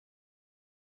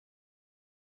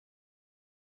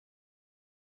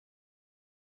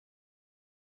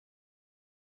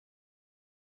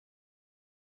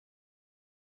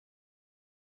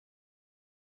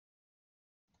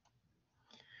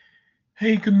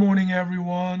Hey, good morning,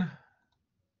 everyone.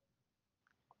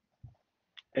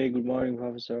 Hey, good morning,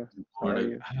 Professor. How are Morning.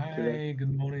 you today? Hi,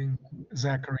 good morning,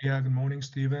 Zachariah. Good morning,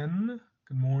 Stephen.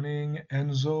 Good morning,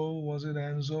 Enzo. Was it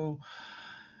Enzo?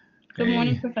 Good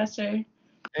morning, Hey, Professor.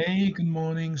 hey, good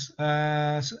morning.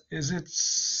 Is it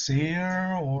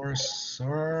Sir or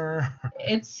Sir?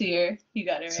 It's here. You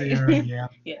got it Sir, right. yeah.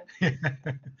 Yeah.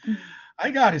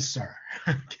 I got it, sir.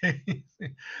 Okay.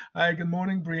 Hi, good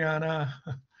morning, Brianna.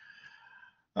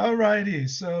 All righty. I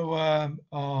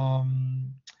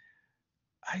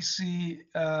see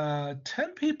 10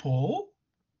 people.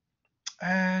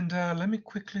 And let me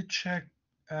quickly check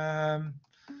um,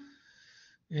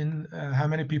 in how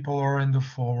many people are in the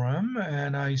forum.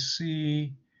 And I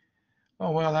see,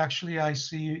 oh, well, actually, I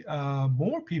see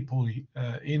more people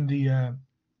in the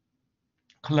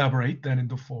collaborate than in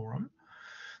the forum.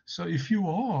 So if you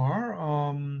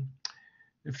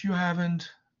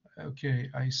haven't, okay,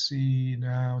 I see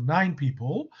now 9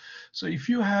 people. So if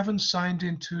you haven't signed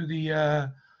into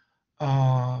the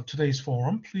today's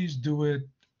forum, please do it.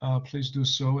 Please do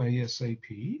so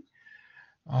ASAP.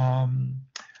 Um,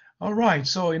 All right.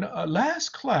 So in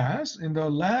last class, in the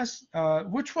last,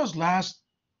 which was last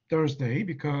Thursday,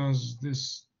 because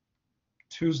this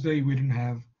Tuesday we didn't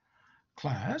have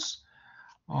class.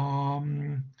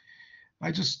 Um,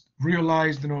 I just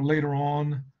realized, later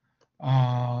on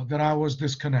that I was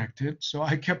disconnected. So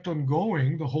I kept on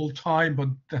going the whole time, but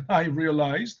then I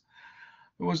realized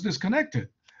I was disconnected.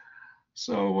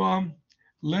 So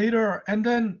later, and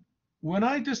then when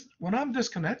I'm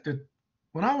disconnected,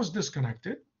 when I was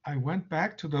disconnected, I went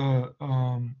back to the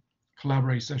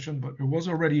collaborate session, but it was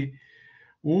already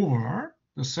over.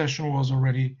 The session was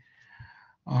already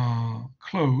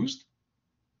closed.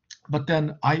 But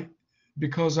then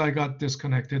because I got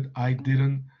disconnected, uh,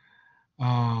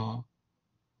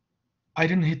 I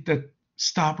didn't hit that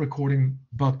stop recording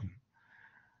button.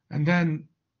 And then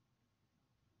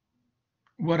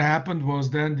what happened was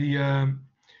then the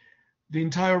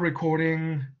entire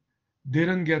recording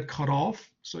didn't get cut off,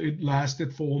 so it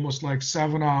lasted for almost like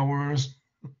 7 hours.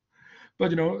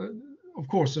 But of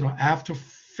course, after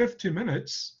 50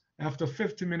 minutes, after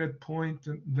 50-minute point,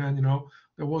 then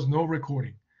there was no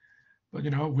recording. But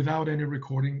without any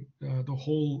recording, the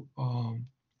whole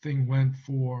thing went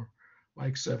for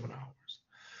like 7 hours.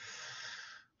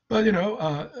 But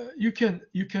you can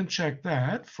check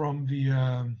that from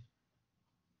the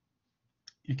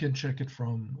you can check it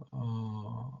from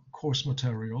course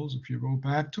materials. If you go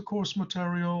back to course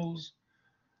materials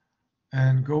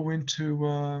and go into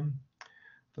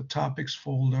the topics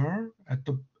folder at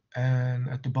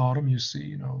the bottom, you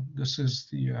see, this is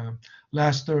the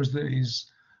last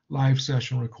Thursday's live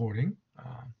session recording.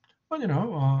 But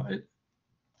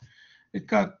it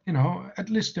got, at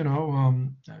least,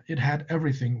 it had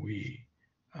everything we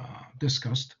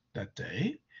discussed that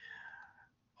day.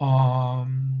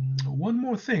 One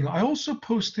more thing, I also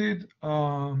posted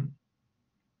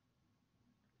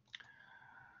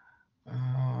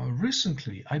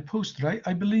recently. I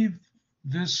believe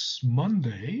this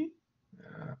Monday.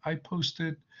 I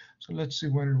posted. So let's see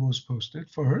when it was posted.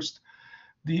 First,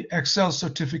 the Excel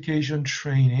certification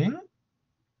training,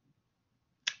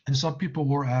 and some people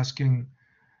were asking.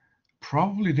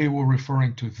 Probably they were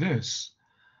referring to this,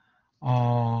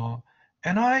 uh,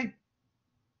 and I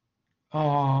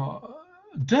uh,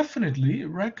 definitely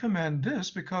recommend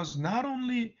this because not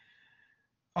only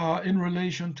in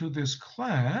relation to this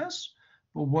class,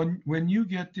 but when you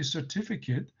get the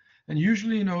certificate, and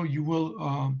usually you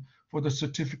will for the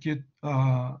certificate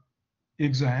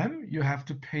exam you have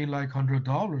to pay like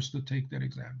 $100 to take that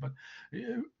exam, but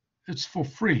it's for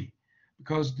free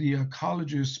because the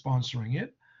college is sponsoring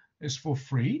it. It's for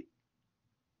free,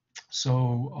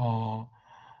 so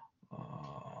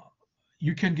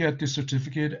you can get the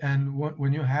certificate, and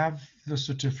when you have the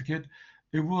certificate,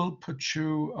 it will put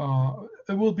you.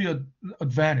 It will be an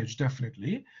advantage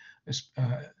definitely,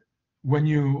 when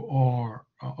you are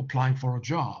applying for a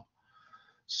job.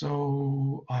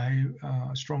 So I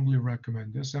strongly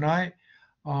recommend this, and I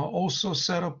also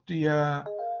set up the.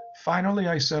 Finally,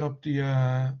 I set up the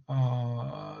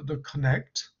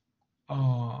Connect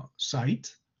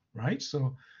site, right?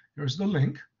 So here's the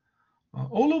link.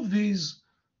 All of these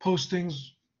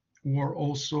postings were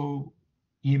also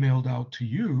emailed out to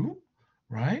you,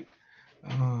 right?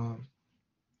 Uh,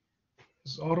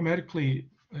 it's automatically,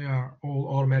 they are all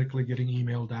automatically getting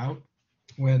emailed out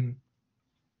when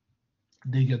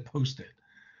they get posted.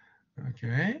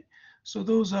 Okay, so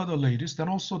those are the latest. And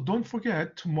also, don't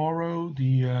forget tomorrow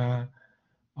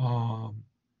um,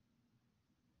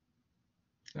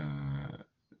 uh,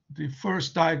 the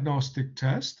first diagnostic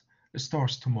test. It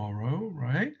starts tomorrow,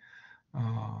 right?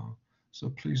 So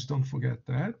please don't forget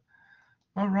that.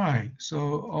 All right. So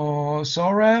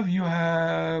Saurav, you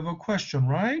have a question,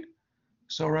 right?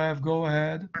 Saurav, go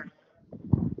ahead.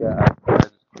 Yeah,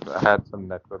 I had some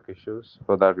network issues.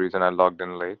 For that reason, I logged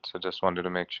in late. So just wanted to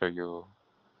make sure you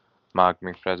marked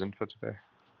me present for today.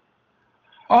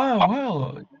 Oh,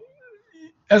 well,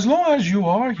 as long as you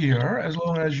are here, as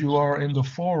long as you are in the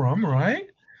forum, right?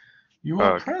 You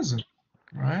are Okay. present,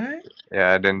 right?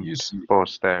 Yeah, I didn't You see,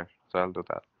 post there, so I'll do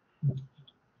that.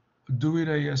 do it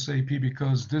ASAP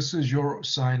because this is your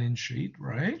sign-in sheet,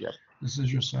 right? Yep. This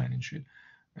is your sign-in sheet.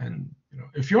 And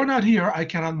if you're not here, I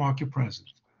cannot mark you present.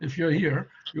 If you're here,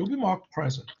 you'll be marked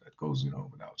present. That goes,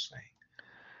 without saying.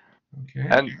 Okay.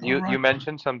 And All you right.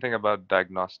 mentioned something about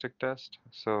diagnostic test.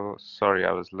 So sorry,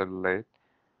 I was a little late.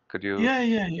 Could you?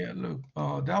 Yeah. Look,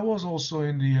 that was also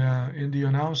in the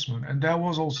announcement, and that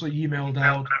was also emailed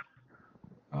out.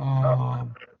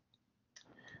 Um,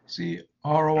 see,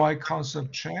 ROI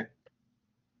concept check,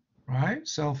 right?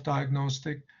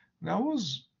 Self-diagnostic. That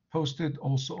was posted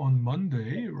also on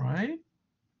Monday, right?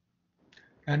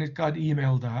 And it got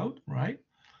emailed out, right?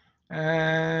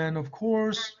 And of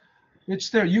course, it's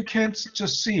there. You can't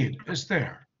just see it. It's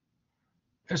there.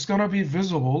 It's gonna be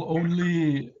visible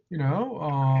only,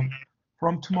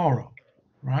 from tomorrow,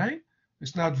 right?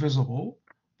 It's not visible,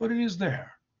 but it is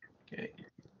there. Okay.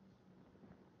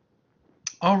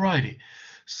 All righty.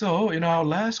 So in our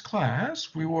last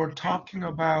class, we were talking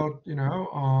about,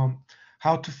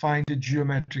 how to find the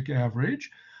geometric average.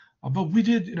 But we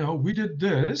did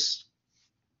this,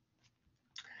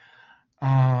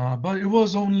 but it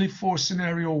was only for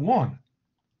scenario one.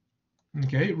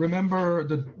 Okay, remember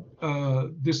the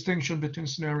distinction between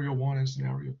scenario one and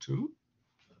scenario two,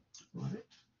 right?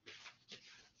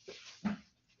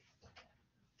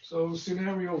 So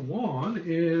scenario one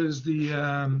is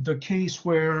the case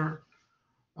where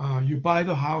you buy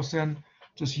the house and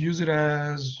just use it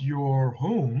as your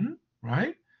home,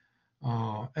 right?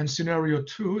 And scenario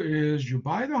two is you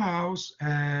buy the house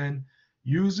and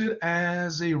use it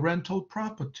as a rental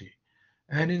property.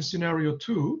 And in scenario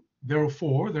two,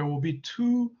 therefore, there will be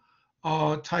two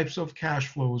types of cash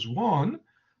flows. One,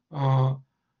 uh,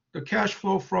 the cash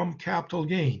flow from capital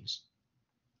gains,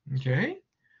 okay,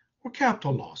 or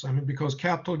capital loss. I mean, because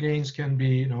capital gains can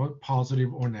be,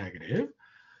 positive or negative.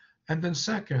 And then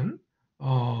second,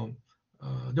 um,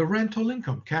 the rental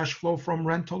income, cash flow from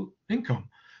rental income.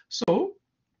 So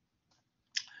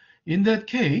in that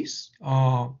case,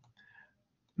 now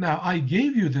I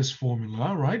gave you this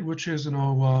formula, right, which is,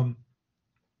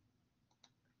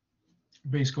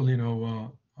 basically,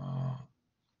 what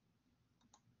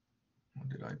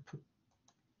did I put?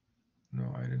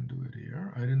 No, I didn't do it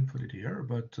here. I didn't put it here,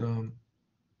 but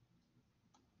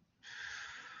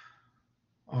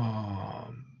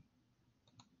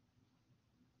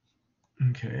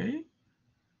okay.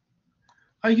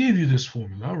 I gave you this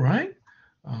formula, right?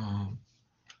 Um,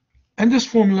 and this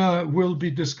formula will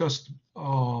be discussed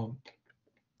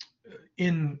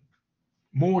in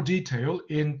more detail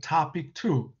in topic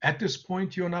two. At this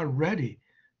point, you're not ready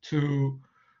to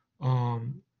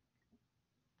um,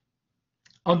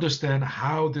 understand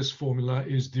how this formula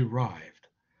is derived,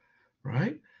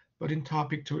 right? But in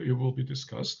topic two, it will be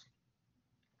discussed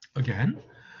again.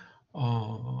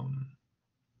 Um,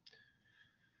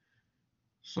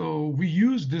 so we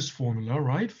use this formula,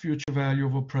 right? Future value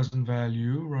over present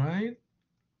value, right?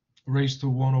 Raised to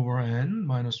 1 over n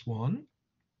minus 1.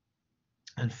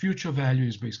 And future value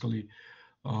is basically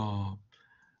uh,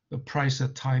 the price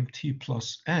at time t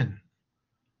plus n,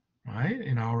 right?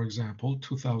 In our example,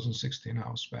 2016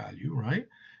 house value, right?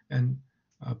 And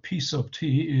P sub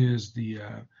t is the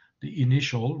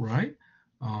initial, right?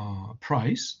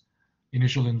 Price,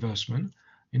 initial investment,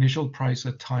 initial price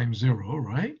at time 0,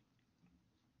 right?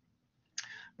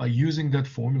 By using that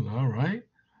formula, right?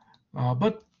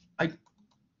 But I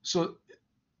so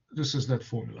this is that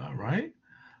formula, right?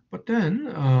 But then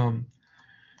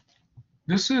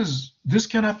this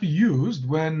cannot be used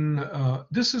when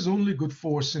this is only good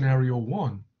for scenario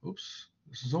one. Oops,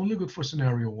 this is only good for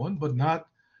scenario one, but not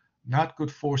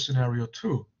good for scenario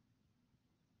two.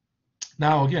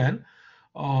 Now again,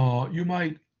 you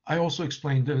might. I also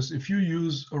explained this. If you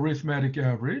use arithmetic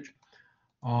average,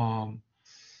 um,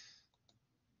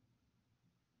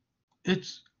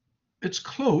 it's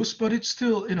close, but it's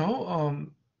still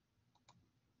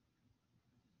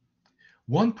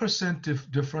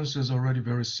 1% difference is already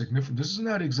very significant. This is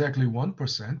not exactly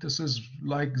 1%. This is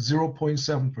like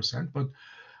 0.7%, but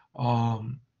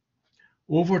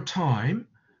over time,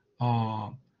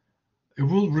 it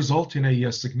will result in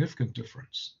a significant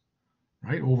difference,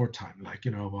 right? Over time, like,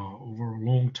 over a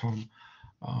long term.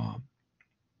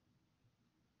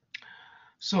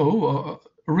 So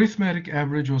arithmetic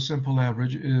average or simple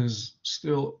average is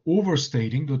still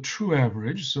overstating the true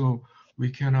average. So we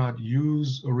cannot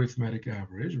use arithmetic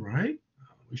average, right?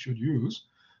 We should use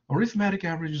arithmetic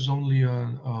average is only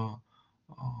an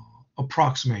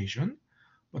approximation.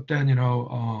 But then,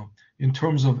 in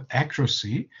terms of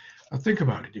accuracy, think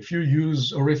about it. If you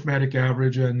use arithmetic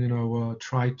average and,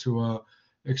 try to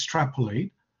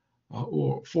extrapolate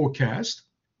or forecast,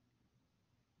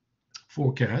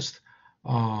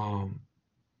 um,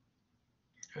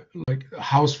 like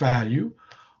house value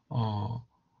uh,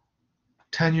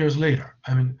 10 years later.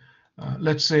 I mean,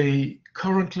 let's say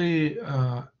currently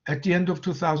at the end of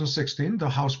 2016, the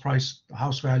house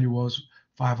value was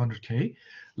 500K.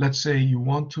 Let's say you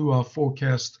want to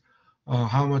forecast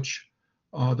how much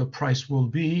the price will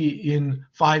be in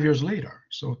 5 years later.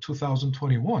 So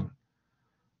 2021,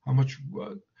 how much,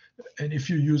 and if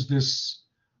you use this,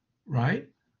 right,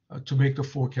 to make the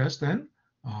forecast, then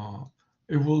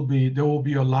there will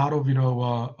be a lot of,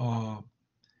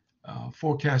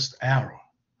 forecast error,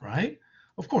 right?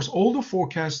 Of course, all the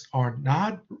forecasts are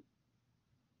not,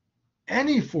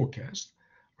 any forecast,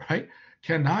 right,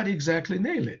 cannot exactly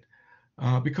nail it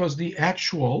because the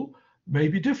actual may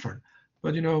be different.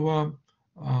 But,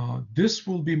 this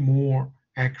will be more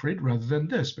accurate rather than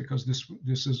this because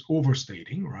this is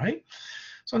overstating, right?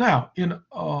 So now in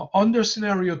under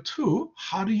scenario 2,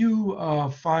 how do you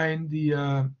find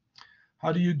the,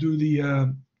 how do you do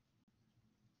the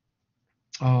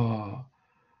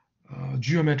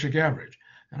geometric average?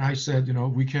 And I said,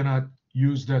 we cannot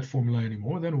use that formula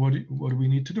anymore. Then what do we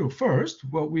need to do? First,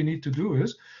 what we need to do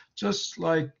is just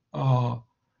like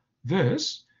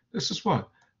this is what?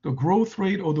 The growth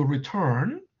rate or the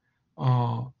return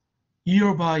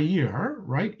year by year,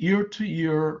 right? Year to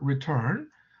year return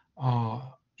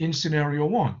in scenario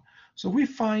 1. So we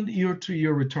find year to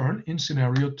year return in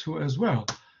scenario 2 as well.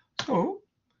 So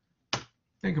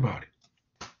think about it.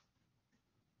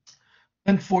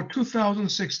 And for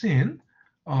 2016,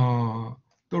 the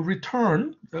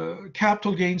return,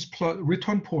 capital gains plus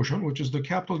return portion, which is the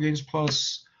capital gains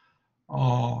plus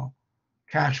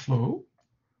cash flow,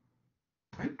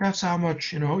 right? That's how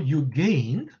much you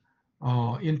gained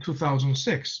in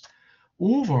 2006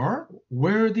 over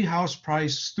where the house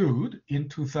price stood in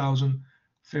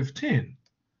 2015.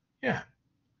 Yeah.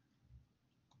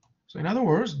 So in other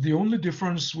words, the only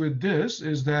difference with this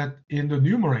is that in the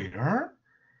numerator,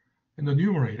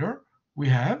 we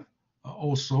have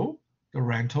also the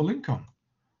rental income,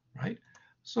 right?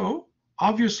 So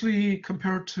obviously,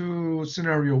 compared to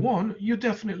scenario 1, you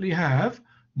definitely have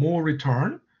more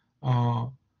return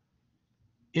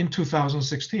in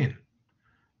 2016.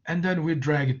 And then we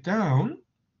drag it down.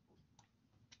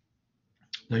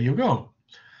 There you go.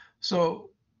 So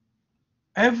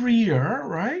every year,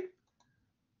 right?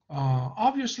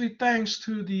 Obviously, thanks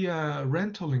to the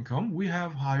rental income, we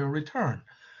have higher return.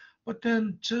 But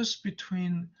then just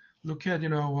between, look at,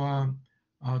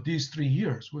 these 3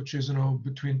 years, which is,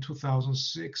 between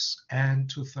 2006 and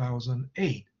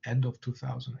 2008, end of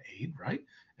 2008, right?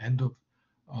 End of,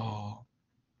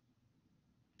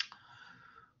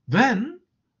 then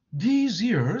these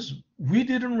years, we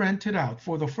didn't rent it out.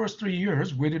 For the first 3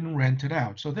 years, we didn't rent it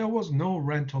out. So there was no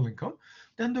rental income.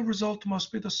 Then the result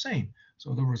must be the same.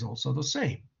 So the results are the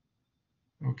same.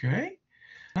 Okay?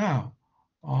 Now,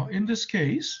 in this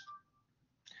case,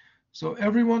 so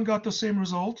everyone got the same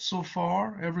result so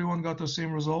far? Everyone got the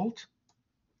same result?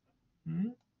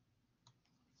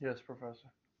 Yes, Professor.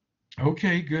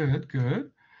 Okay,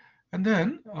 good. And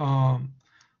then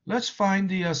let's find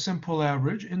the simple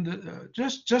average in the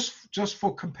just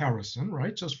for comparison,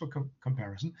 right? Just for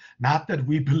comparison. Not that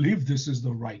we believe this is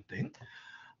the right thing.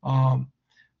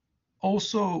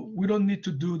 Also, we don't need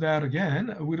to do that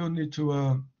again. We don't need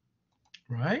to,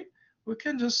 right? We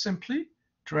can just simply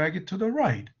drag it to the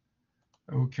right.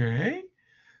 Okay,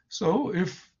 so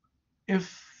if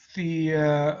the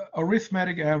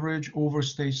arithmetic average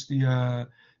overstates the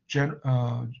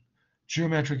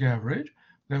geometric average,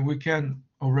 then we can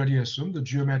already assume the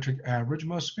geometric average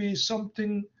must be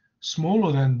something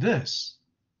smaller than this.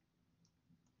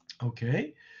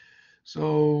 Okay,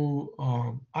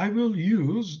 so I will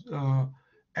use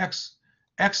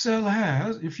Excel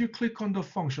has, if you click on the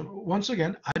function, once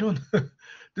again, I don't,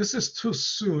 this is too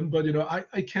soon, but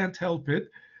I can't help it.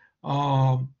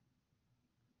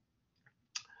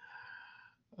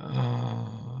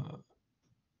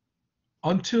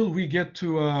 Until we get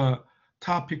to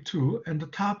topic 2, and the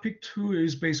topic 2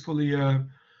 is basically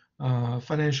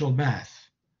financial math,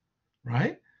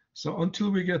 right? So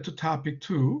until we get to topic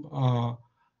 2,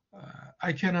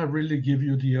 I cannot really give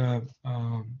you the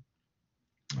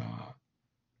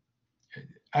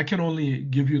I can only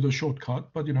give you the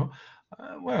shortcut, but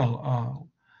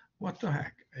what the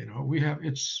heck? We have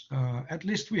it's at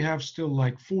least we have still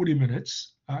like 40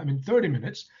 minutes. I mean 30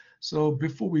 minutes. So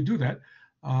before we do that,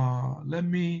 let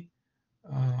me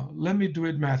do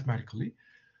it mathematically.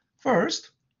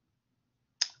 First,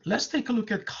 let's take a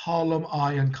look at column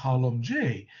I and column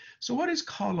J. So what is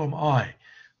column I?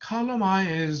 Column I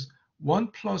is 1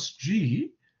 plus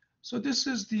G. So this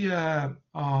is the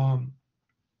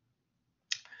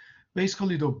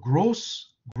basically the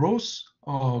gross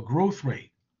growth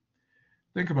rate.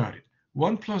 Think about it.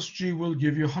 1 plus G will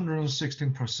give you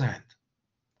 116%,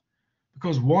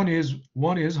 because 1 is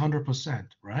 100%,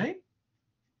 right?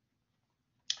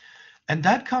 And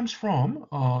that comes from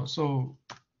so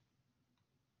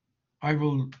I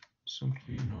will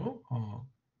simply do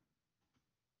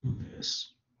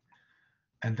this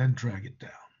and then drag it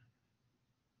down.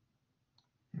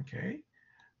 Okay.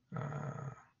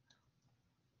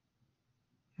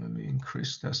 Let me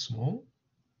increase decimal.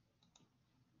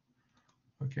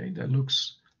 Okay, that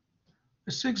looks,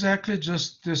 it's exactly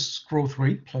just this growth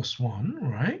rate plus 1,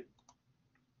 right?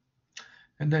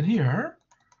 And then here,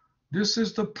 this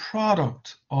is the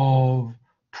product of,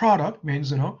 product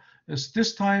means, it's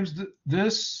this times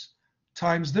this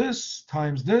times this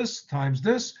times this times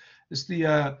this. It's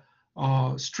the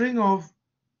string of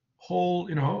whole,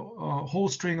 whole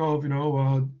string of,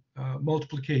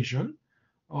 multiplication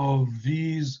of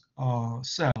these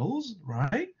cells,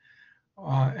 right?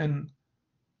 And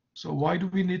so why do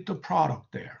we need the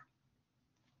product there?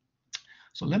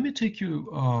 So let me take you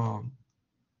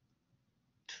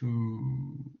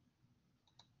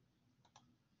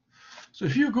so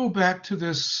if you go back to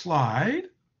this slide,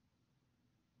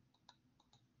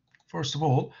 first of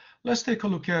all, let's take a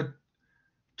look at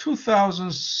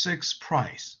 2006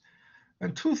 price.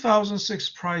 And 2006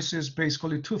 price is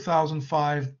basically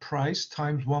 2005 price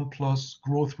times 1 plus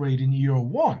growth rate in year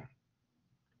 1.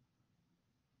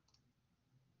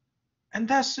 And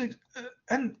that's it.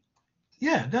 And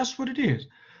yeah, that's what it is.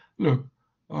 Look,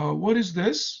 what is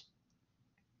this?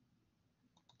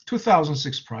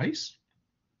 2006 price.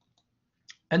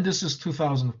 And this is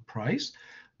 2000 price.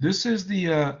 This is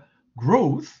the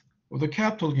growth or the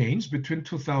capital gains between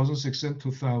 2006 and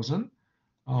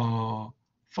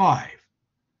 2005.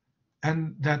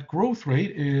 And that growth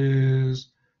rate is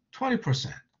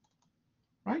 20%,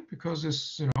 right? Because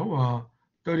it's,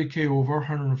 30K over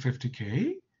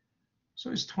 150K. So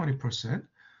it's 20%.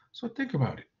 So think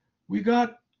about it. We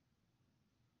got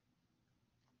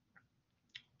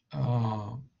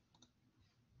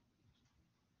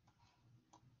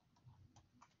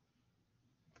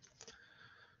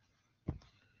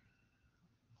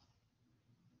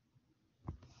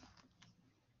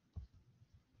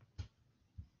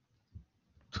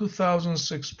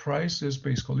 2006 price is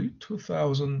basically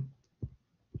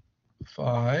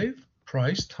 2005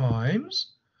 price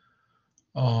times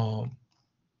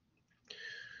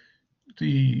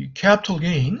the capital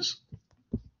gains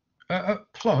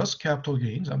plus capital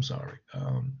gains, I'm sorry.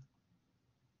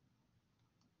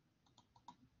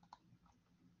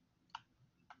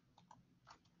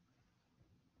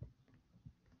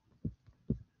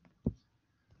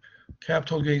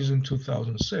 Capital gains in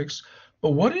 2006.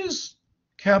 But what is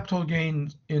capital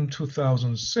gain in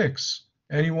 2006?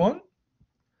 Anyone?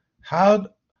 How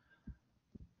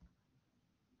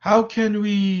can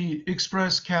we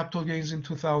express capital gains in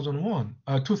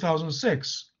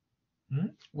 2006?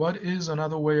 What is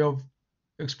another way of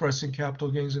expressing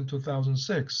capital gains in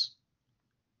 2006?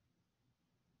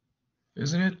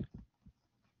 Isn't it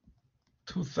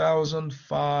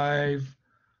 2005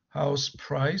 house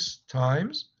price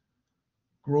times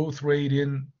growth rate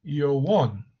in year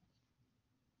 1?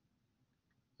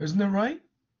 Isn't it right?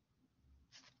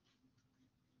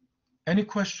 Any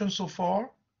questions so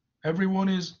far? Everyone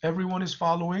is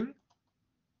following?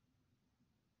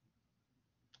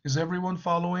 Is everyone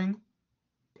following?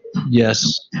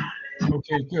 Yes.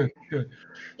 Okay, good. Yes,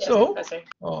 So, Professor.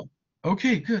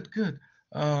 okay, good. Good.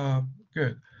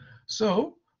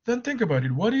 So then think about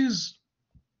it. What is,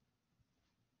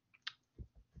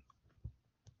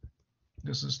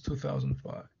 this is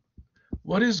 2005.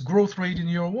 What is growth rate in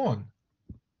year 1?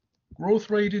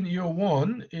 Growth rate in year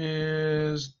 1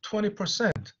 is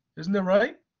 20%. Isn't that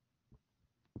right?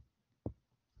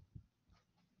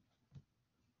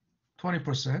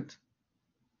 20%.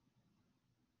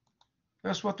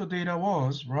 That's what the data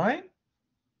was, right?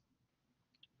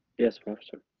 Yes,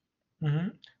 Professor.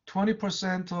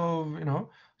 20% of,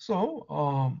 so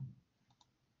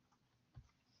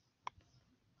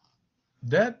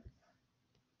that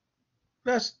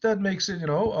makes it,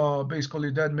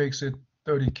 basically that makes it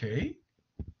 30K,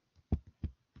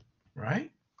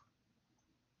 right?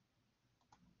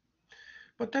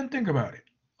 But then think about it.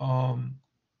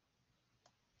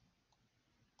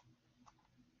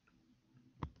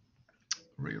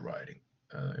 Rewriting.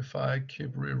 If I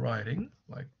keep rewriting,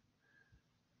 like,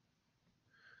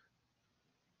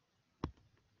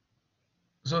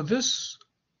 so this,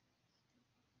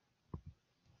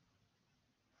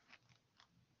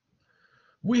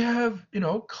 we have,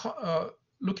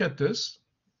 look at this.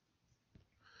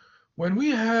 When we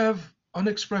have an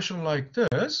expression like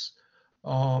this,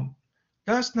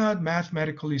 that's not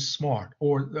mathematically smart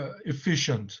or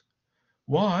efficient.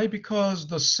 Why? Because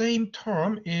the same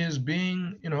term is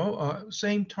being,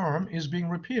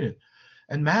 repeated,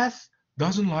 and math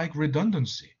doesn't like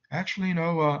redundancy. Actually,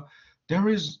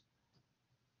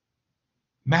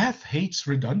 math hates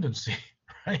redundancy,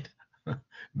 right?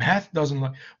 Math doesn't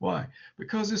like. Why?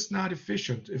 Because it's not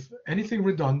efficient. If anything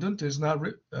redundant is not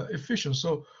efficient.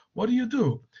 So what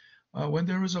do? When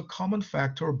there is a common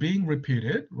factor being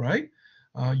repeated, right?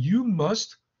 You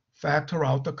must factor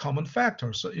out the common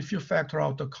factor. So if you factor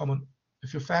out the common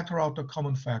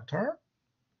factor,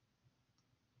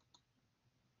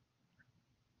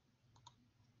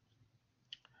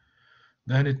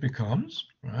 then it becomes,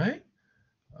 right?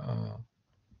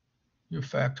 You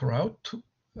factor out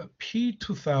P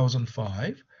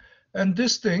 2005, and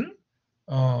this thing,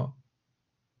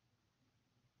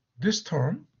 this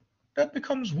term, that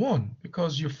becomes 1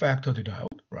 because you factored it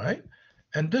out, right?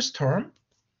 And this term,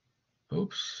 the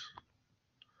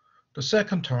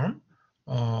second term,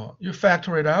 you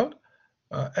factor it out,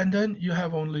 and then you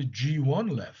have only G1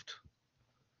 left.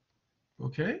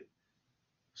 Okay?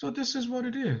 So this is what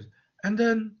it is. And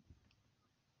then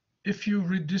if you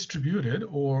redistribute it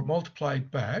or multiply it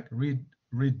back,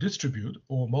 redistribute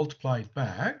or multiply it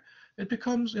back, it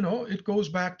becomes, it goes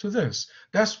back to this.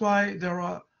 That's why there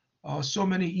are so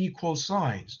many equal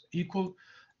signs,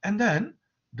 and then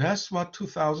that's what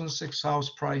 2006 house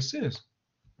price is,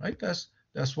 right? That's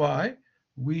why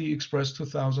we express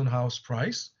 2000 house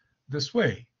price this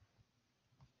way.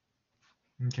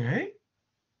 Okay.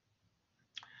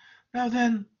 Now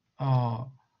then,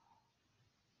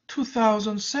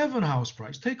 2007 house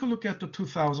price. Take a look at the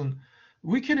 2000.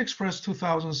 We can express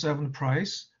 2007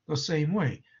 price the same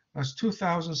way. That's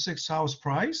 2006 house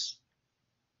price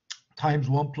times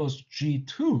 1 plus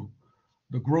G2,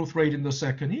 the growth rate in the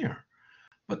second year.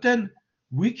 But then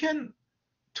we can,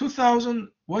 2000,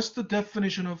 what's the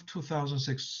definition of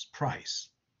 2006 price?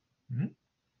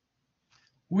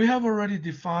 We have already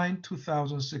defined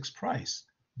 2006 price,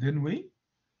 didn't we?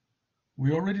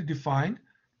 We already defined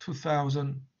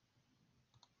 2000.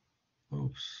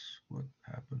 Oops, what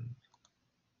happened?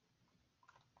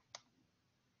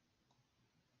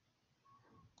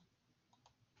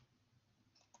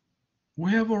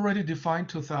 We have already defined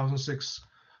 2006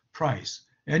 price.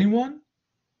 Anyone?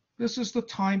 This is the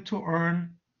time to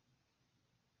earn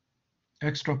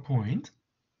extra point.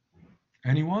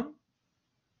 Anyone?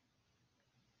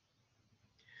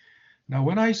 Now,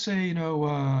 when I say,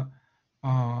 the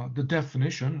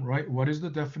definition, right? What is the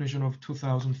definition of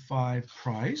 2005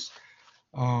 price?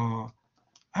 I'm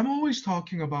always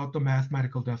talking about the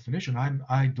mathematical definition. I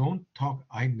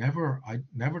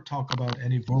never talk about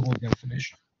any verbal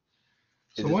definition.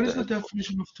 So what is the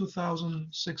definition of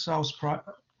 2006 house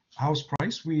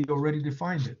price? We already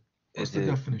defined it. What's the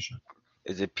definition?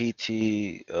 Is it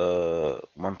PT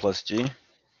 1 plus G?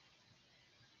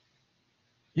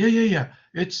 Yeah.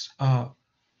 It's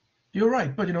you're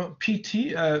right, but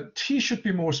PT T should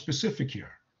be more specific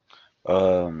here.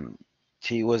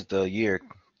 T was the year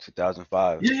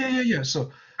 2005. Yeah.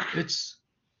 So it's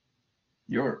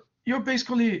you're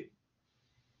basically,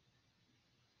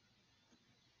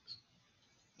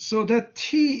 so that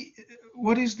T,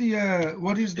 what is the year?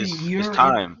 It's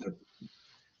time.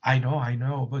 I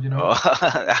know, but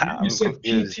you said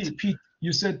PT.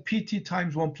 You said PT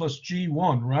times 1 plus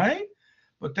G1, right?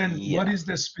 But then what is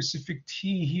the specific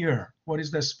T here? What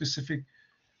is the specific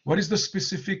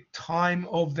time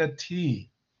of that T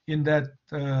in that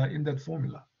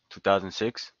formula?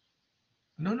 2006?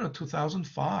 No,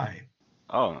 2005.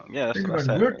 Oh, yeah, that's what I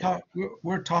said.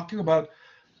 We're talking about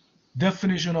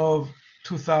definition of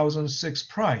 2006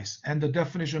 price, and the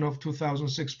definition of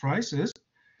 2006 price is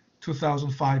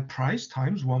 2005 price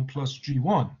times 1 plus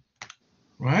G1,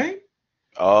 right?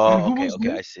 Oh, okay,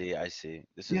 I see.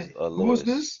 This is Who Lewis. was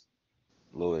this?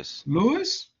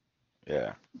 Lewis?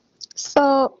 Yeah.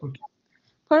 So, Okay.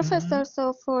 Professor,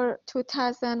 so for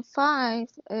 2005,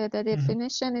 the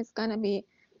definition is going to be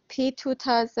P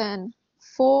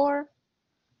 2004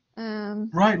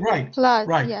 Right.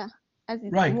 plus, yeah, as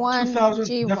in Right. 2000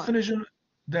 1G1. definition.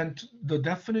 Then the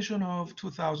definition of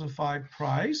 2005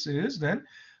 price is then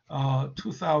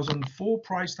 2004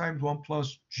 price times 1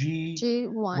 plus G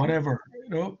G1. whatever.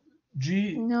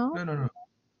 G. No? No.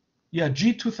 Yeah,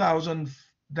 G 2000.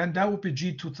 Then that would be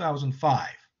G 2005.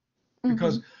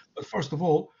 Because but first of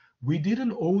all, we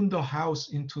didn't own the house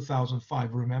in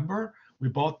 2005. Remember, we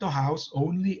bought the house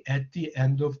only at the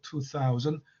end of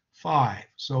 2005.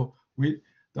 So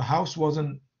the house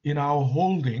wasn't in our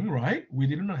holding, right? We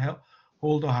didn't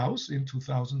hold the house in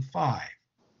 2005.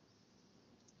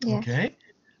 Yes. Okay,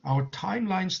 our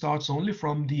timeline starts only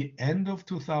from the end of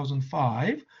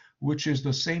 2005, which is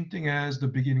the same thing as the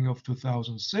beginning of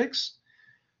 2006,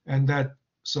 and that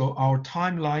so our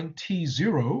timeline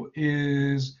T0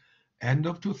 is end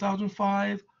of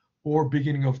 2005 or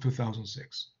beginning of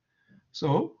 2006.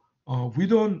 So we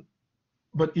don't,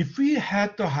 but if we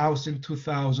had the house in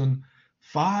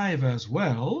 2005 as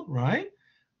well, right,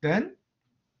 then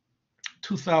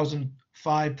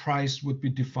 2005 price would be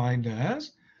defined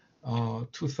as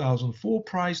 2004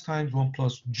 price times 1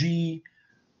 plus G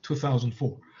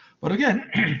 2004. But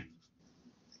again,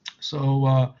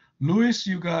 so Louis,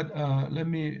 you got, let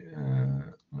me,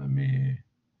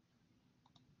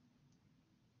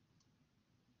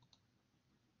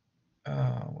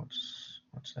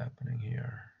 what's happening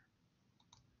here?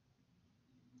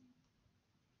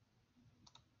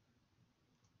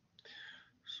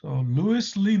 So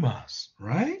Luis Limas,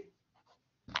 right?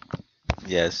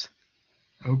 Yes.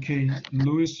 Okay,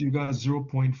 Luis, you got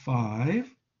 0.5.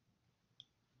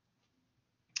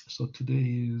 So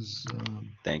today is.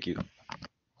 Thank you.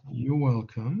 You're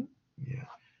welcome. Yeah.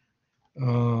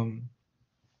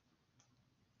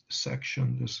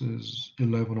 Section, this is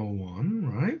 1101,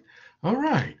 right? All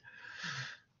right.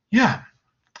 Yeah.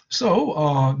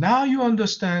 So now you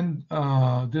understand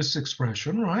this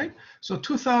expression, right? So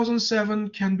 2007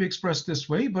 can be expressed this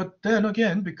way, but then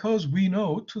again, because we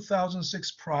know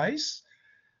 2006 price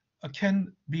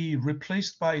can be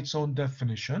replaced by its own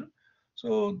definition.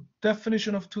 So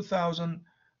definition of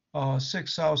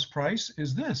 2006 house price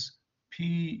is this,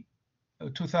 P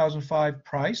 2005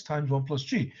 price times 1 plus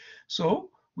G. So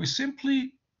we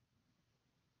simply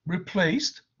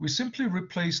replaced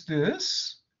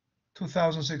this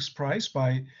 2006 price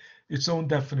by its own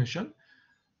definition.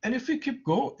 And if we keep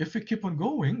on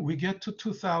going, we get to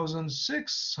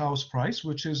 2006 house price,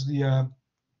 which is the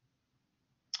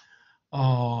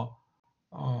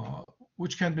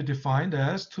which can be defined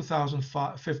as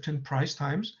 2015 price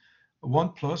times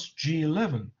 1 plus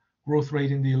G11, growth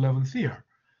rate in the 11th year.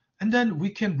 And then we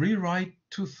can rewrite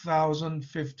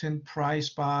 2015 price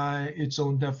by its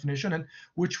own definition, and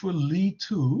which will lead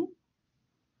to,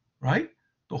 right,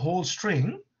 the whole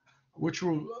string, which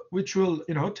will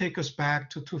take us back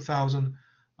to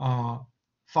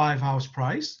 2005 house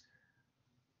price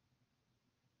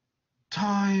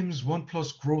times 1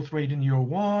 plus growth rate in year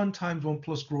 1 times 1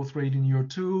 plus growth rate in year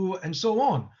 2, and so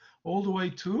on, all the way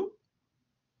to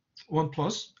 1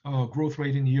 plus growth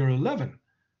rate in year 11,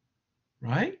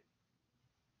 right?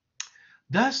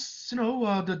 That's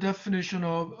the definition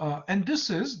of, and this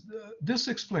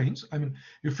explains. I mean,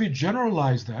 if we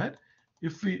generalize that,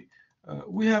 if we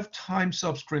have time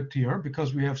subscript here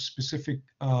because we have specific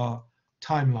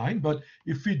timeline, but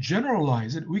if we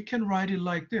generalize it, we can write it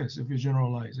like this. If we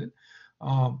generalize it,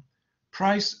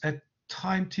 price at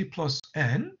time t plus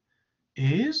n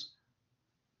is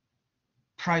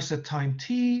price at time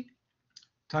t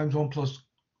times 1 plus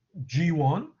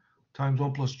g1 times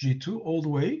 1 plus g2 all the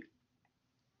way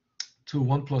to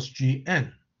 1 plus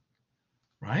gn,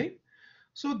 right?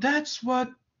 So that's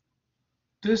what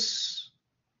this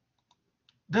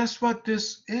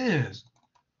is.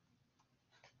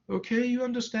 Okay, you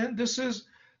understand?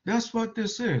 That's what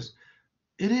this is.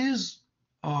 It is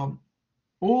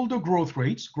all the growth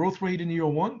rates, growth rate in year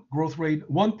 1, growth rate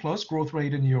 1 plus growth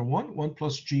rate in year 1, 1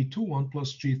 plus G2, 1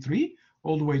 plus G3,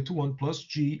 all the way to 1 plus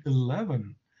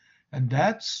G11. And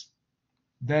that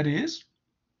is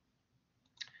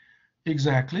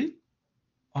exactly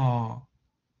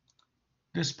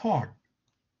this part.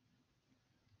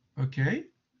 Okay?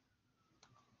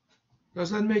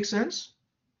 Does that make sense?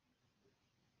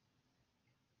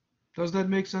 Does that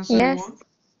make sense, Yes. everyone?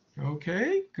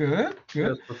 Okay, good.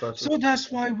 Yes, Professor. So that's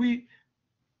why we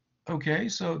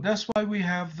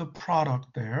have the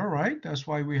product there, right? That's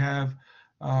why we have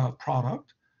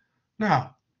product.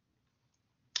 Now,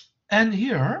 and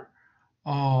here,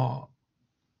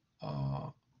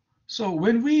 so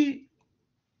when we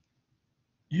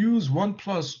use 1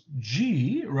 plus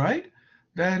G, right,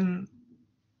 then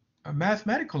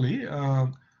mathematically,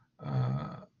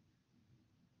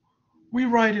 we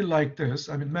write it like this.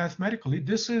 I mean, mathematically,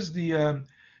 this is the,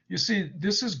 you see,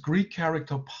 this is Greek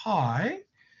character pi.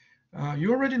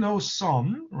 You already know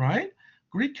sum, right?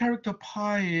 Greek character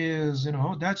pi is, you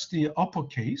know, that's the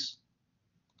uppercase.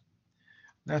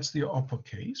 That's the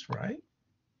uppercase, right?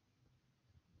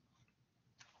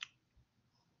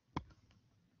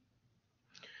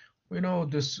 We know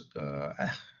this,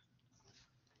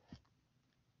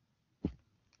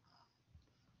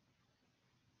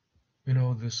 you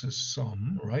know, this is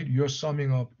sum, right? You're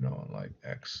summing up, you know, like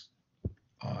x,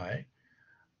 I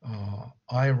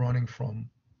running from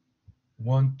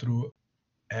 1 through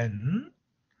n.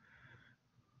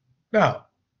 Now,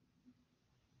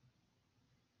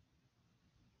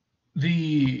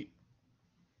 the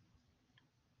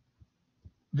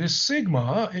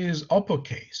sigma is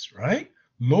uppercase, right?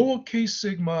 Lowercase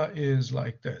sigma is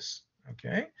like this,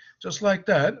 okay? Just like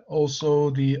that, also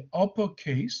the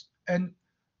uppercase, and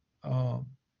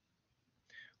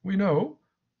we know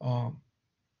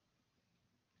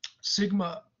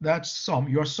sigma, that's sum.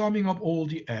 You're summing up all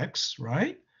the x,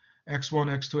 right? x1,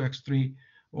 x2, x3,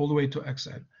 all the way to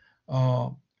xn.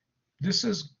 This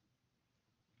is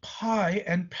pi,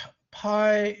 and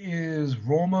pi is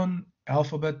Roman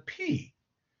alphabet P.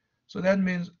 So that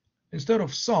means instead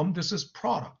of sum, this is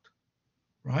product,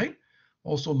 right?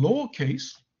 Also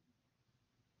lowercase.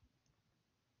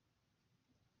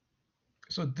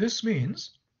 So this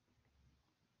means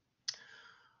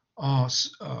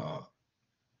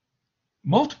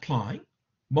multiplying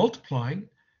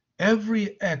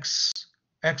every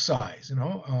xi's, you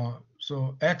know,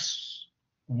 so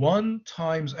x1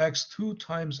 times x2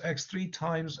 times x3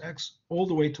 times x all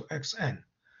the way to xn.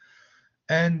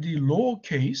 And the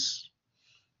lowercase,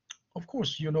 of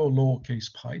course, you know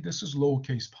lowercase pi. This is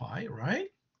lowercase pi, right?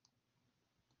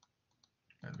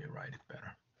 Let me write it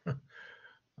better.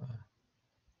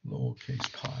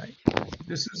 Lowercase pi.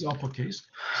 This is uppercase.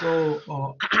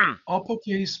 So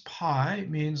uppercase pi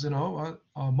means, you know,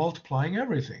 multiplying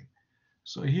everything.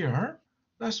 So here,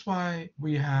 that's why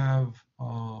we have,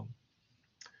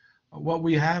 what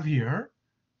we have here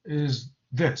is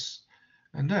this.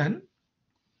 And then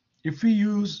if we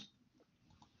use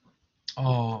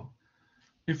 1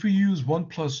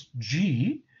 plus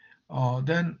g,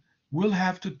 then we'll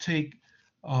have to take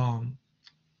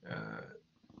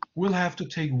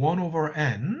 1 over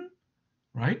n,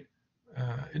 right?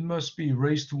 It must be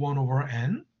raised to 1 over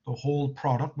n. The whole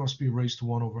product must be raised to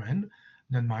 1 over n,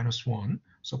 then minus 1,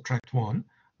 subtract 1,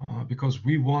 because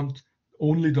we want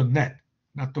only the net,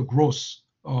 not the gross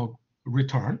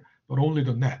return, but only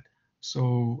the net.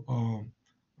 So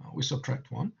we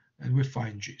subtract 1 and we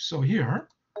find g. So here,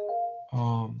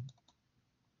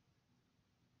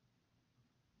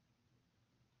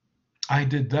 I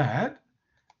did that,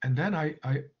 and then I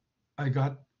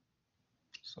got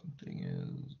something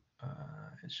is,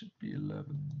 it should be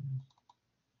 11.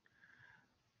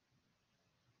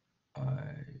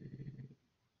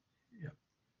 Yeah.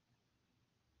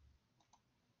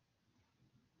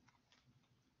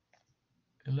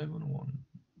 11.1.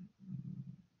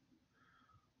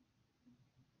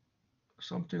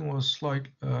 Something was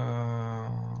like, I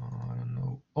don't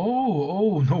know.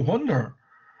 Oh, no wonder.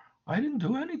 I didn't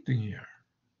do anything here.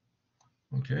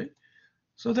 Okay.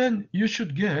 So then you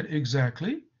should get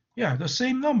exactly, yeah, the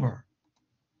same number,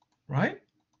 right?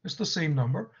 It's the same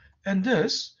number. And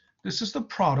this is the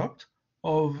product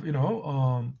of, you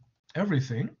know,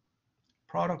 everything,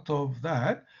 product of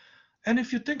that. And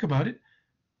if you think about it,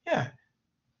 yeah,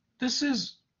 this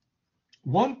is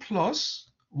 1 plus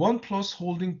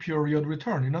holding period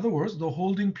return. In other words, the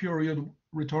holding period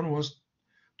return was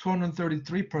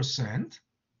 233%,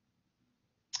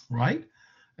 right?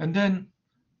 And then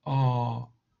 1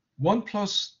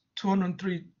 plus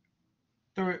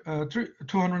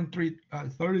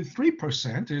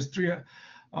 233% is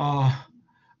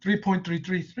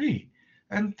 3.333.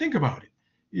 And think about it.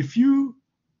 If you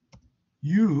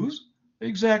use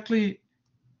exactly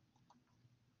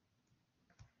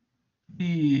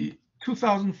the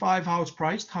 2005 house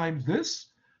price times this,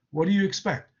 what do you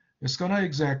expect? It's gonna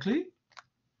exactly,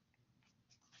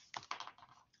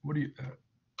 what do you,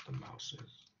 the mouse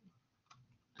is,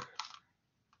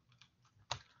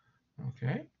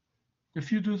 okay.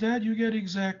 If you do that, you get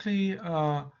exactly,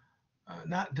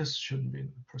 not, this shouldn't be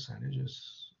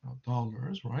percentages,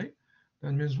 dollars, right?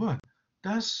 That means what?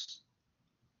 That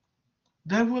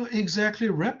will exactly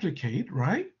replicate,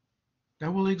 right?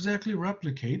 That will exactly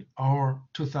replicate our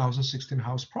 2016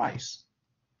 house price,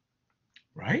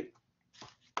 right?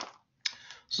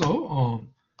 So,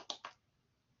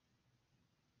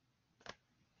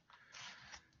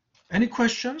 any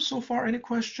questions so far? Any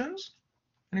questions?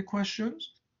 Any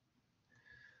questions?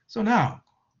 So now,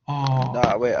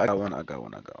 Nah, wait, I got one.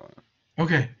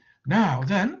 okay, now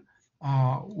then,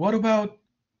 what about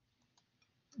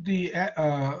the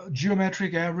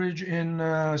geometric average in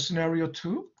scenario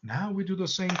 2? Now we do the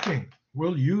same thing.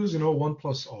 We'll use, 1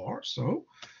 plus r. So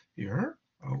here,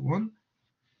 1,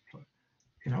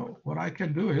 what I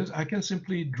can do is I can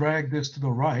simply drag this to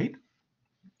the right.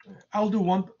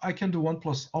 I can do 1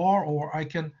 plus r, or I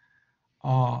can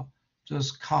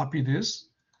just copy this,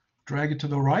 drag it to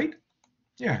the right.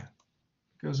 Yeah,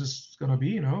 because it's going to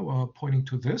be, pointing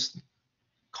to this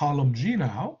column G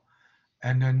now,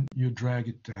 and then you drag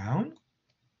it down.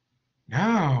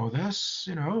 Now that's,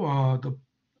 the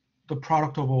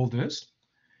product of all this.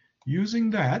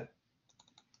 Using that,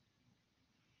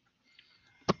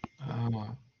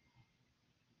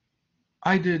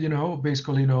 I did,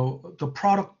 basically, the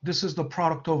product, this is the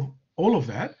product of all of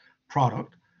that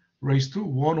product raised to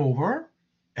 1 over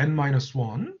n minus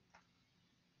 1.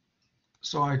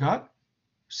 So I got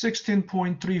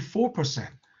 16.34%.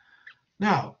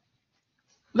 Now,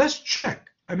 let's check.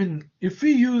 I mean, if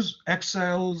we use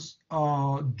Excel's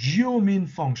geomean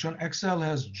function, Excel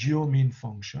has geomean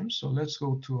function. So let's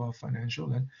go to our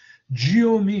financial. And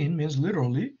geomean means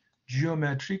literally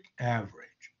geometric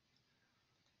average.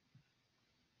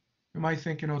 You might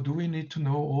think, do we need to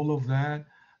know all of that?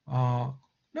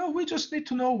 No, we just need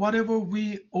to know whatever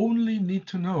we only need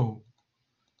to know.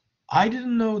 I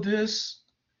didn't know this.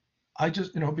 I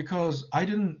just, because I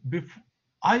didn't,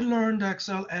 I learned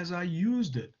Excel as I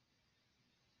used it,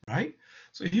 right?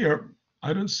 So here,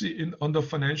 I don't see on the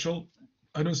financial,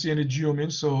 I don't see any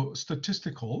geomean. So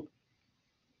statistical,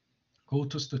 go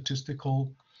to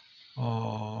statistical,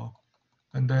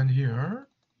 and then here,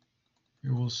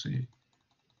 you will see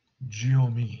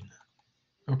geomean.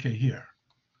 Okay, here.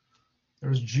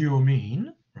 There's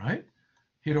geomean, right?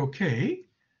 Hit OK,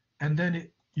 and then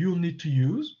you'll need to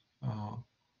use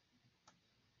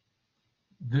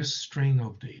this string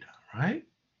of data, right?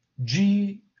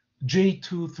 J2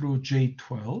 through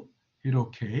J12, hit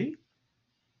OK.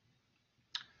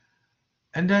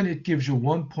 And then it gives you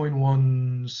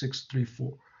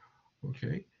 1.1634,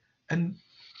 okay? And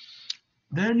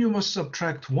then you must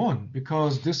subtract 1,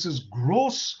 because this is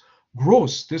gross,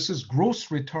 this is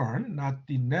gross return, not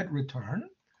the net return.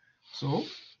 So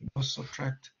you must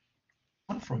subtract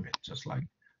 1 from it, just like,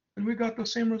 and we got the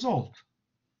same result,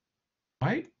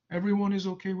 right? Everyone is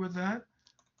okay with that?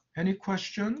 Any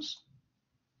questions?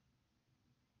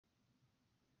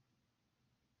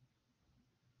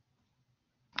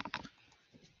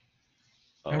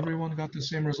 Everyone got the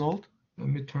same result? Let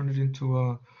me turn it into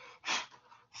a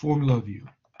formula view.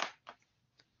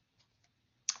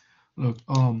 Look,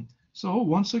 so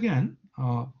once again,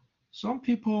 some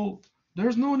people,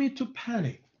 there's no need to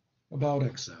panic about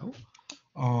Excel.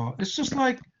 It's just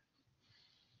like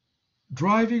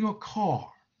driving a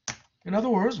car. In other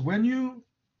words, when you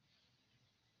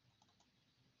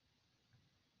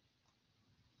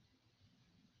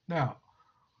now,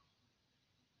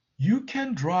 you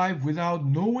can drive without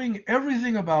knowing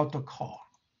everything about the car,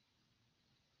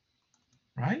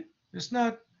 right? It's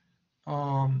not,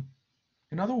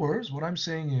 in other words, what I'm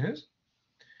saying is,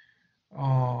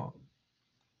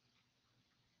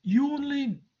 you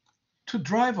only, to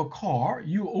drive a car,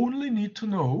 you only need to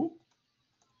know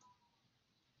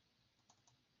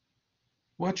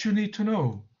what you need to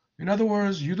know. In other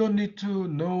words, you don't need to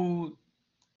know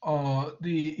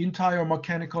the entire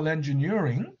mechanical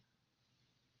engineering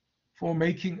for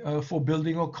making, for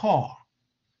building a car.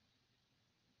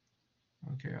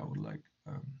 Okay, I would like,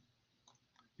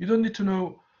 you don't need to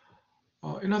know,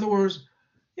 in other words,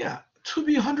 yeah, to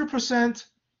be 100%,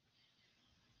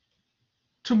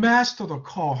 to master the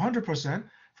car 100%,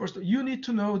 first you need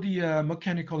to know the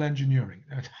mechanical engineering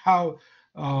and how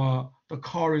the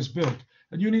car is built.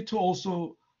 And you need to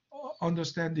also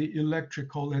understand the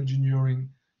electrical engineering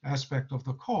aspect of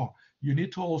the car. You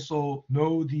need to also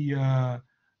know the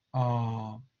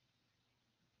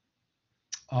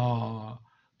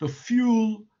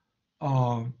fuel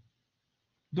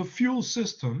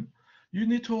system. You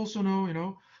need to also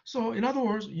know, so in other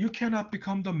words, you cannot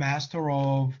become the master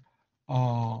of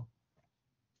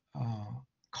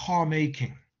car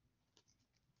making,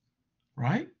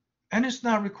 right? And it's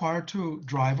not required to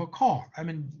drive a car. I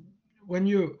mean, when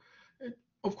you,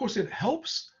 of course, it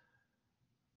helps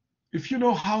if you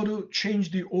know how to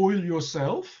change the oil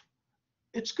yourself.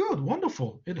 It's good,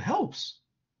 wonderful, it helps.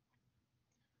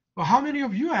 But how many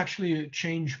of you actually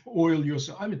change oil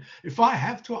yourself? I mean, if I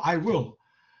have to, I will.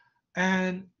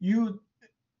 And it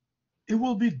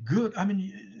will be good. I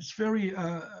mean, it's very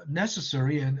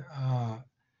necessary, and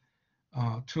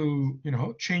to,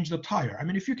 change the tire. I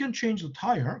mean, if you can change the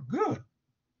tire, good.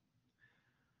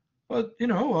 But,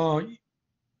 well,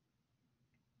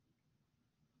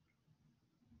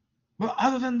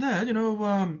 other than that,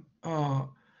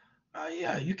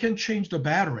 yeah, you can change the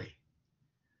battery.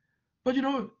 But,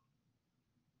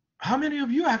 how many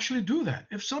of you actually do that?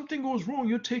 If something goes wrong,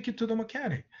 you take it to the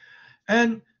mechanic.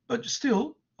 But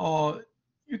still,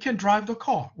 you can drive the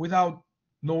car without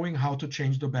knowing how to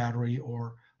change the battery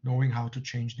or knowing how to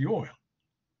change the oil.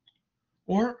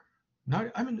 Or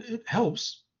not, I mean, it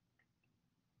helps,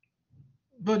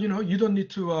 but you don't need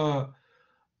to.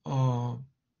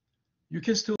 You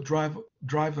can still drive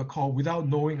the car without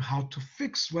knowing how to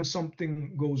fix when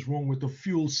something goes wrong with the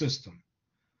fuel system.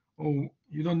 Or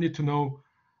you don't need to know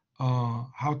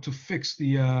how to fix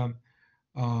the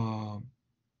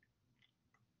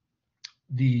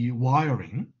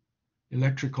wiring,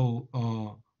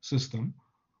 electrical system.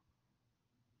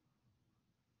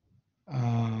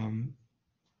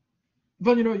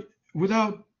 But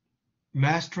without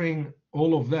mastering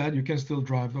all of that, you can still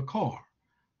drive the car.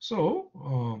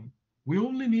 So we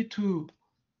only need to,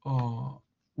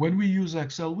 when we use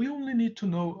Excel, we only need to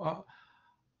know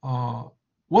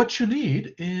what you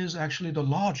need is actually the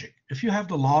logic. If you have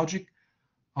the logic,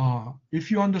 if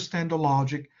you understand the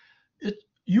logic,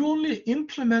 you only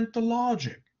implement the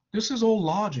logic. This is all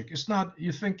logic. It's not,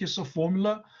 you think it's a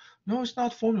formula. No, it's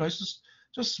not formula. It's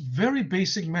just very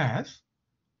basic math.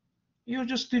 You're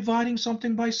just dividing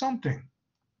something by something.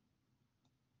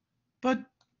 But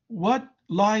what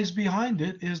lies behind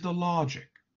it is the logic,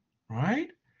 right?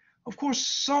 Of course,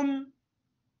 some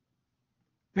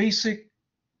basic,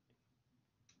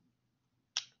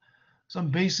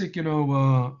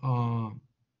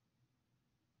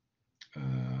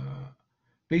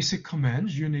 basic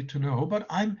commands you need to know. But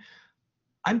I'm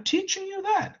teaching you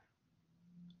that.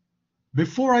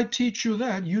 Before I teach you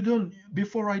that,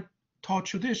 before I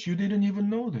taught you this, you didn't even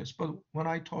know this. But when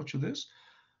I taught you this,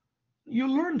 you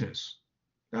learn this.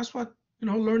 That's what,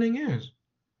 learning is,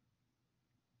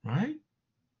 right?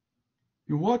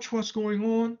 You watch what's going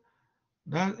on.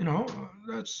 That,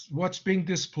 that's what's being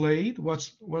displayed,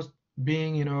 what's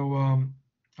being,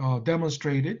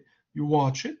 demonstrated. You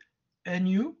watch it and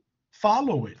you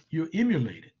follow it. You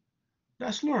emulate it.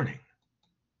 That's learning,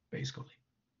 basically,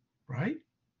 right?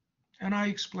 And I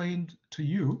explained to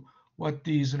you what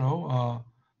these,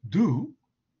 do,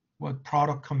 what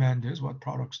product command is, what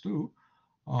products do,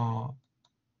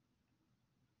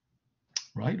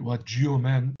 right? What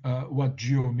geomean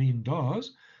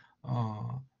does.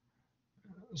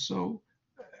 So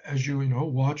as you,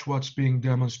 watch what's being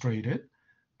demonstrated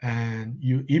and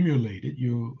you emulate it,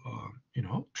 you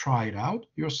try it out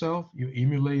yourself, you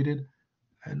emulate it,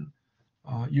 and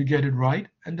you get it right,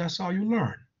 and that's how you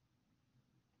learn.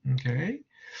 Okay.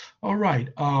 All right.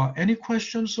 Any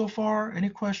questions so far? Any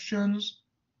questions?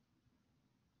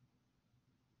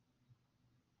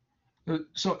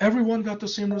 So everyone got the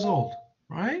same result,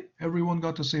 right? Everyone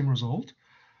got the same result.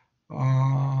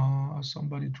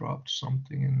 Somebody dropped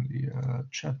something in the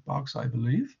chat box, I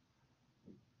believe.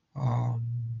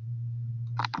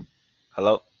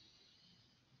 Hello?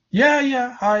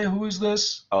 Yeah. Hi, who is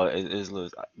this? Oh, it's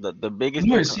Lewis. The biggest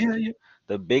Luis, thing, yeah.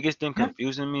 the biggest thing Yeah.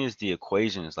 confusing me is the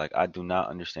equations. Like, I do not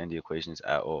understand the equations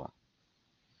at all.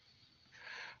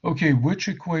 Okay, which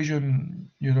equation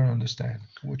you don't understand?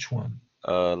 Which one?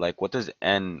 Like, what does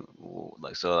n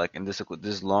like? So, like in this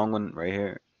long one right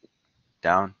here,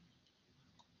 down.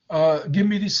 Give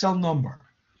me the cell number.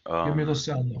 Give me the Um,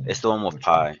 cell number. it's the one with Which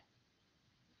one? pi.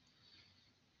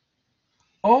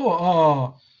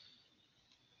 Oh,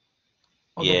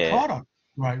 the Yeah. product.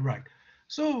 Right.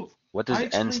 So What does I n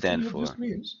explained to stand you what this for?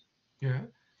 means. Yeah,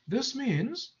 this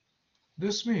means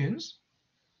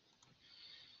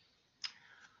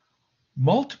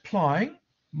multiplying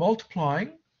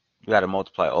You got to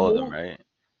multiply all of them, all, right?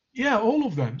 yeah, all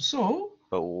of them. So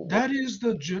But what? that is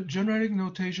the generic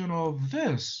notation of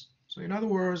this. So in other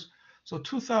words, so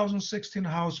 2016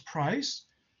 house price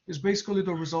is basically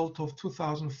the result of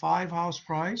 2005 house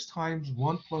price times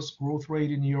 1 plus growth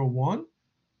rate in year 1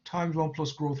 times 1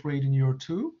 plus growth rate in year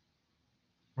 2,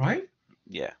 right?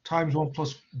 Yeah. Times 1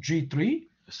 plus G3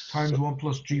 times So, 1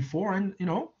 plus G4, and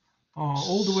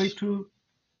all the way to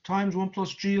times 1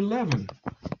 plus G11.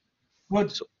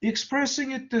 But so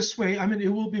expressing it this way, I mean, it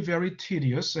will be very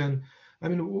tedious. And I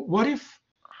mean, what if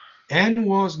n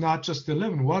was not just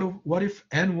 11? What if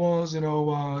n was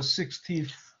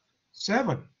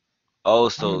 67? oh, I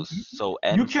mean, so you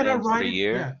n cannot stands for write the it.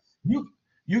 year. Yeah,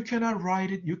 you cannot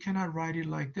write it. You cannot write it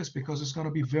like this because it's going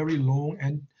to be very long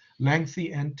and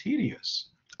lengthy and tedious.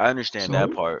 I understand that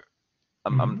So part.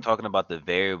 I'm talking about the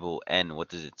variable n. What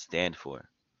does it stand for?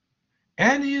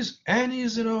 N is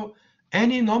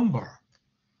any number.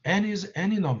 N is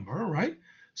any number, right?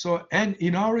 So n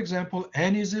in our example,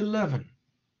 n is 11,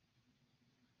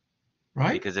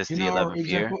 right? Because it's In the our 11th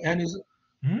year. example, n is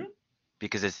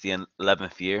Because it's the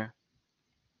 11th year.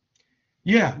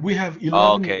 yeah, we have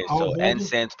Oh, 11. okay, Our so n holding.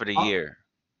 stands for the year.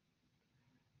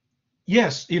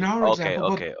 Yes, in our Okay, example,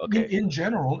 but okay. in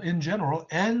general,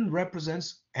 n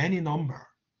represents any number.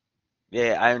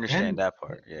 Yeah, I understand And that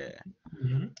part. Yeah.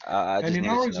 mhm. I And just in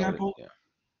needed our to know what it. example, Yeah.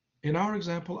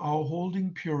 our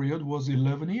holding period was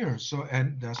 11 years. So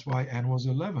and that's why n was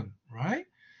 11, right?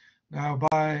 Now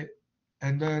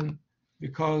and then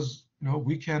because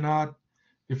we cannot,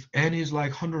 if n is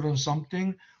like 100 and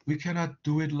something, we cannot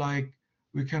do it like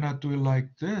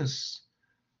this.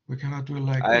 We cannot do it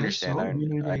like I this. understand. So we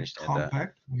need I a understand that.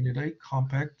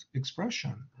 compact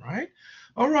expression, right?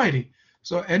 All righty.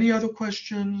 So any other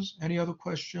questions? Any other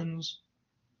questions?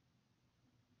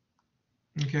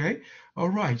 Okay. All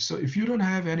right. So if you don't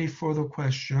have any further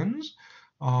questions,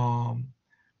 um,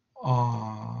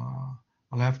 I'll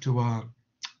have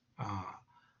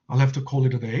to call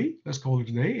it a day. Let's call it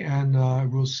a day, and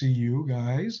we'll see you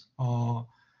guys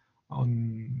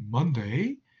on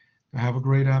Monday. Have a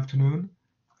great afternoon,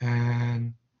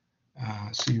 and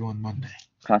see you on Monday.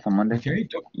 Class on Monday? Okay.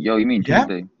 Yo, you mean Yeah.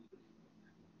 Tuesday?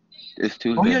 It's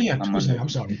Oh Tuesday, yeah, not Tuesday. Monday. I'm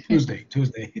sorry, Tuesday,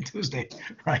 Tuesday.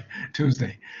 Right,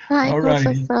 Tuesday. Bye, All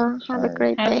righty. Professor. Have a Alright.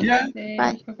 great Have a day. Yeah. good day,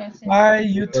 Bye. Professor. Bye.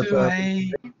 You What's too. up?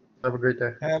 Hey. Have a great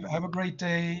day. Have a great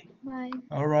day. Bye.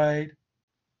 All right.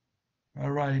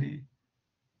 All righty.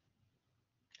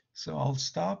 So I'll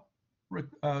stop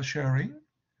sharing,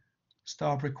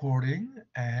 stop recording,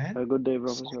 Have a and good day,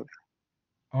 Professor.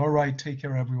 all right. Take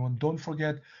care, everyone. Don't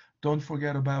forget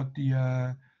about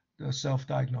the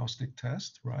self-diagnostic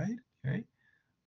test, right? Okay.